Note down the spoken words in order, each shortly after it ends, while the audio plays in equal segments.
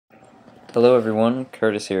Hello everyone,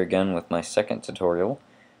 Curtis here again with my second tutorial.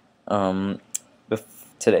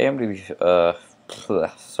 Today I'm going to be,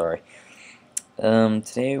 sorry.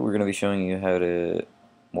 Today we're going to be showing you how to,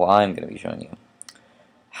 I'm going to be showing you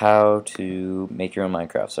how to make your own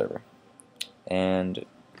Minecraft server. And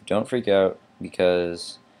don't freak out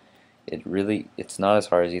because it's not as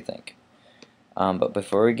hard as you think. But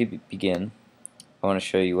before we begin, I want to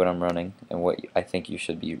show you what I'm running and what I think you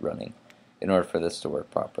should be running in order for this to work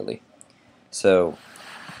properly. So,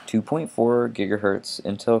 2.4 gigahertz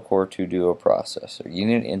Intel Core 2 Duo processor. You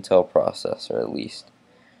need an Intel processor at least.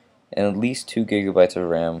 And at least 2 gigabytes of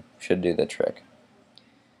RAM should do the trick.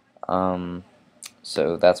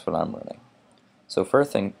 So that's what I'm running. So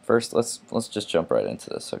first let's just jump right into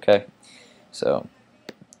this, okay? So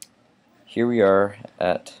here we are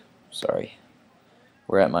at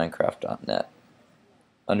we're at Minecraft.net.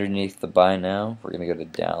 Underneath the buy now, we're gonna go to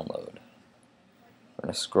download. We're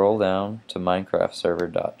going to scroll down to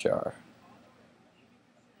minecraftserver.jar.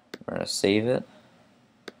 We're going to save it,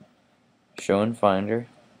 show in Finder,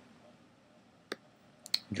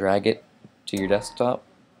 drag it to your desktop,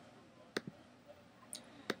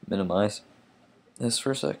 minimize this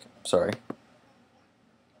for a sec, let's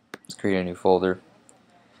create a new folder,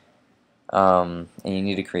 and you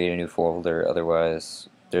need to create a new folder, otherwise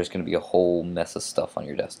there's going to be a whole mess of stuff on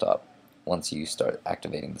your desktop once you start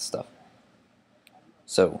activating the stuff.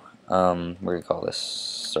 So, we're going to call this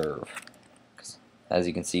serve. As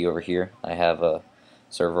you can see over here, I have a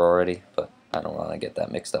server already, but I don't want to get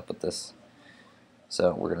that mixed up with this.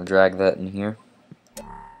 So we're going to drag that in here.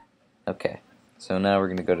 Okay, so now we're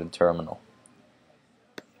going to go to terminal.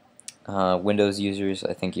 Windows users,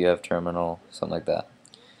 I think you have terminal, something like that.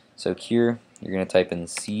 So here, you're going to type in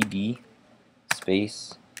CD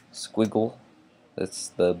space squiggle. That's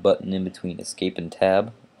the button in between escape and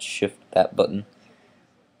tab. Shift that button.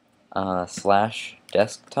 Slash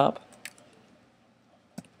desktop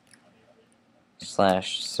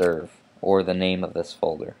slash serve, or the name of this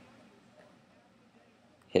folder.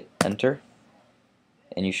 Hit enter,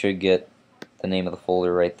 and you should get the name of the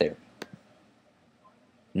folder right there.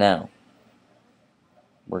 Now,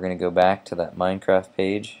 we're going to go back to that Minecraft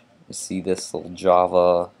page. You see this little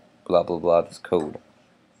Java blah blah blah, this code.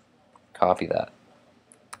 Copy that.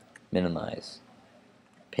 Minimize.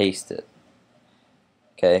 Paste it.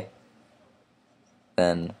 Okay?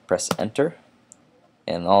 Then press enter,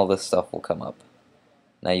 and all this stuff will come up.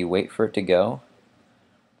 Now you wait for it to go,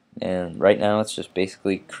 and right now it's just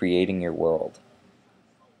basically creating your world.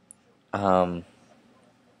 And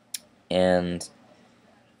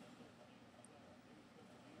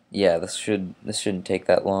yeah, this shouldn't take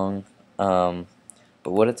that long. But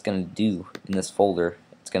what it's gonna do in this folder,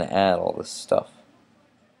 it's gonna add all this stuff.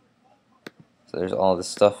 So there's all this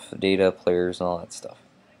stuff, data, players, and all that stuff.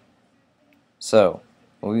 So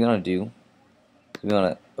what we want to do is we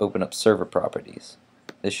want to open up server properties.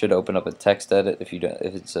 This should open up a text edit. If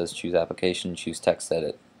it says choose application, choose text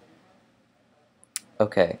edit.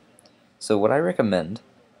 Okay, so what I recommend,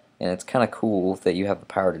 and it's kind of cool that you have the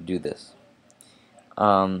power to do this.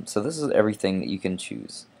 So this is everything that you can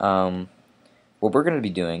choose. What we're going to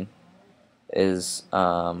be doing is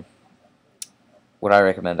what I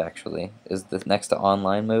recommend actually is the next to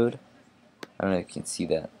online mode. I don't know if you can see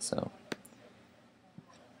that. So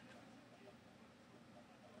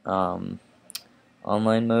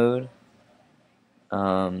online mode,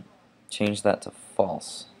 change that to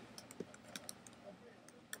false.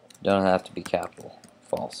 Don't have to be capital.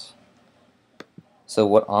 False. So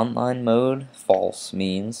what online mode false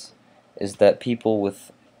means is that people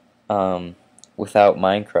with without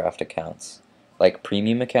Minecraft accounts, like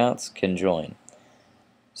premium accounts, can join.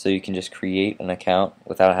 So you can just create an account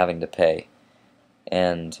without having to pay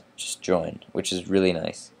and just join, which is really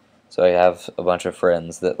nice. So I have a bunch of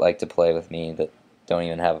friends that like to play with me that don't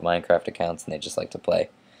even have Minecraft accounts and they just like to play.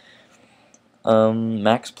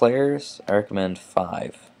 Max players, I recommend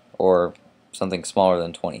 5 or something smaller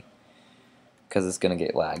than 20 because it's going to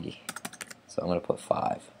get laggy. So I'm going to put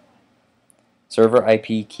 5. Server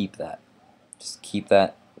IP, keep that. Just keep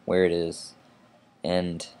that where it is,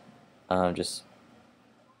 and just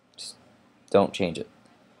don't change it.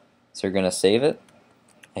 So you're going to save it.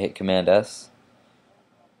 I hit Command S.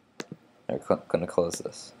 I'm going to close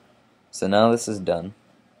this. So now this is done.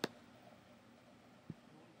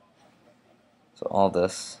 So all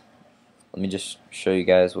this, let me just show you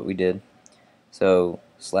guys what we did. So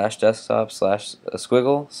slash desktop slash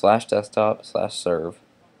squiggle slash desktop slash serve.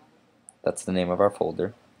 That's the name of our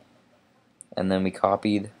folder. And then we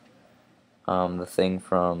copied the thing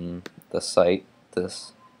from the site,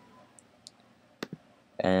 this,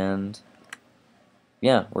 and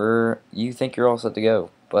yeah, you think you're all set to go,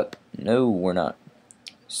 but no, we're not.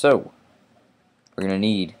 So, what we're gonna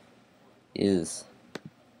need is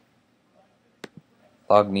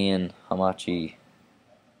log me in Hamachi.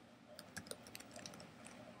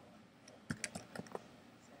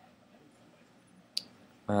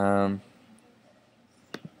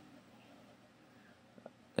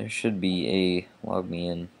 There should be a log me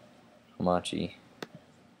in Hamachi.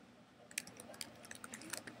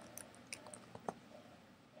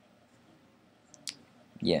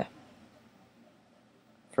 Yeah,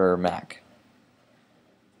 for Mac.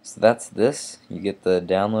 So that's this. You get the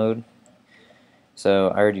download. So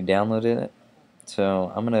I already downloaded it.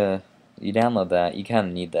 So you download that. You kind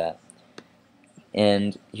of need that.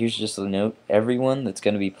 And here's just a note: everyone that's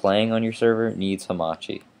going to be playing on your server needs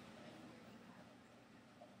Hamachi.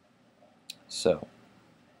 So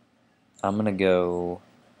I'm gonna go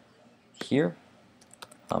here,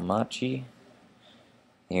 Hamachi.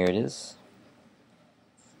 Here it is.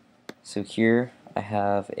 So here I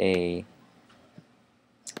have an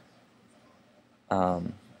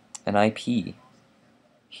IP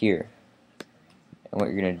here, and what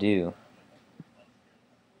you're gonna do,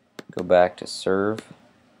 go back to serve,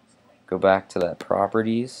 go back to that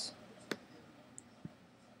properties,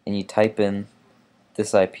 and you type in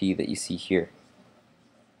this IP that you see here.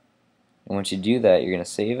 And once you do that, you're gonna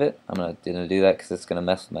save it. I'm not gonna do that because it's gonna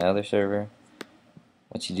mess with my other server.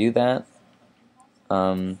 Once you do that,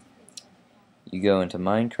 you go into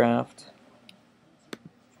Minecraft,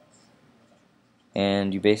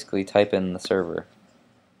 and you basically type in the server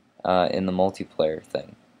in the multiplayer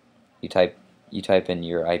thing. You type in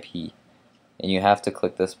your IP, and you have to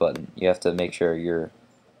click this button. You have to make sure you're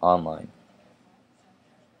online.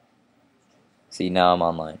 See, now I'm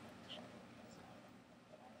online.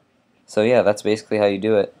 So yeah, that's basically how you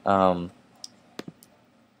do it. I'm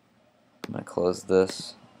gonna close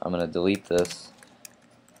this. I'm gonna delete this.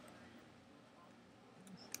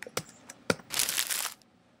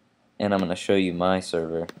 And I'm gonna show you my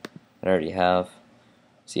server that I already have.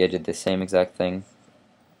 See, I did the same exact thing.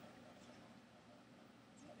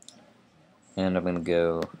 And I'm gonna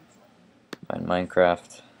go find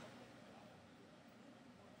Minecraft.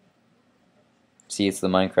 See, it's the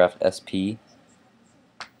Minecraft SP.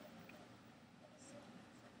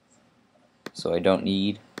 So I don't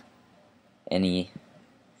need any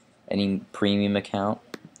premium account.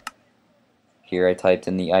 Here I typed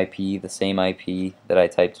in the IP, the same IP that I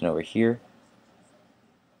typed in over here.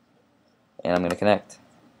 And I'm going to connect.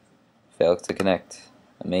 Failed to connect.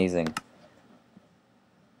 Amazing.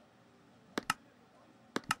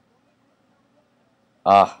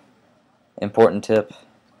 Important tip.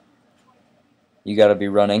 You gotta be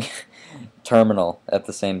running terminal at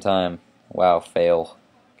the same time. Wow, fail.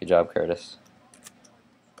 Good job, Curtis.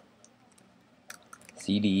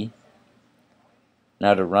 CD.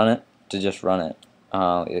 Now to run it, to just run it.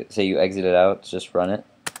 Say you exit it out, just run it.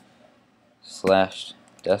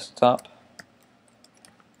 /desktop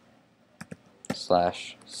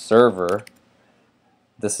 /server.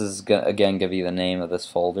 This is again give you the name of this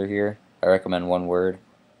folder here. I recommend one word.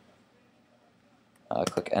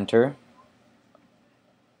 Click enter.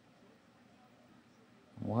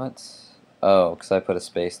 What? Oh, because I put a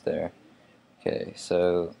space there. Okay,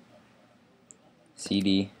 so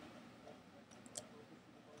CD.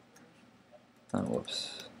 Oh,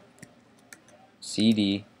 whoops.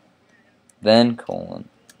 CD, then colon,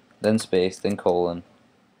 then space, then colon,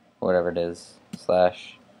 whatever it is,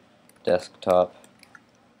 /desktop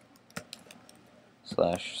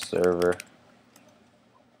 /server.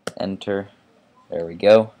 Enter. There we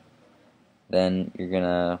go. Then you're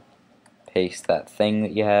gonna paste that thing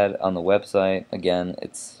that you had on the website. Again,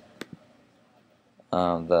 it's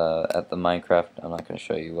at the Minecraft. I'm not gonna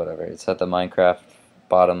show you. Whatever. It's at the Minecraft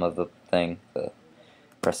bottom of the thing.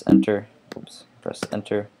 Press enter. Oops. Press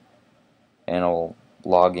enter, and it'll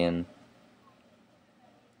log in.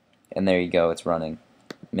 And there you go. It's running.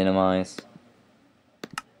 Minimize.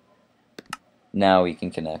 Now we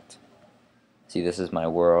can connect. See, this is my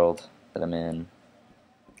world that I'm in.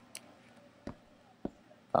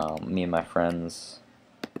 Me and my friends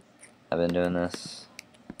have been doing this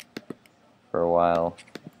for a while.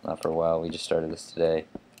 Not for a while, we just started this today.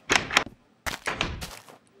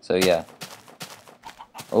 So yeah.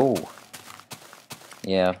 Oh!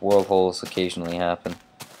 Yeah, world holes occasionally happen.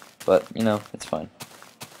 But, you know, it's fine.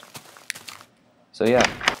 So yeah.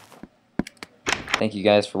 Thank you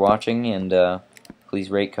guys for watching, and please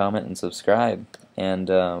rate, comment, and subscribe. And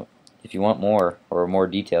if you want more, or a more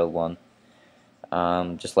detailed one,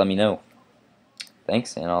 just let me know.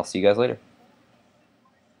 Thanks, and I'll see you guys later.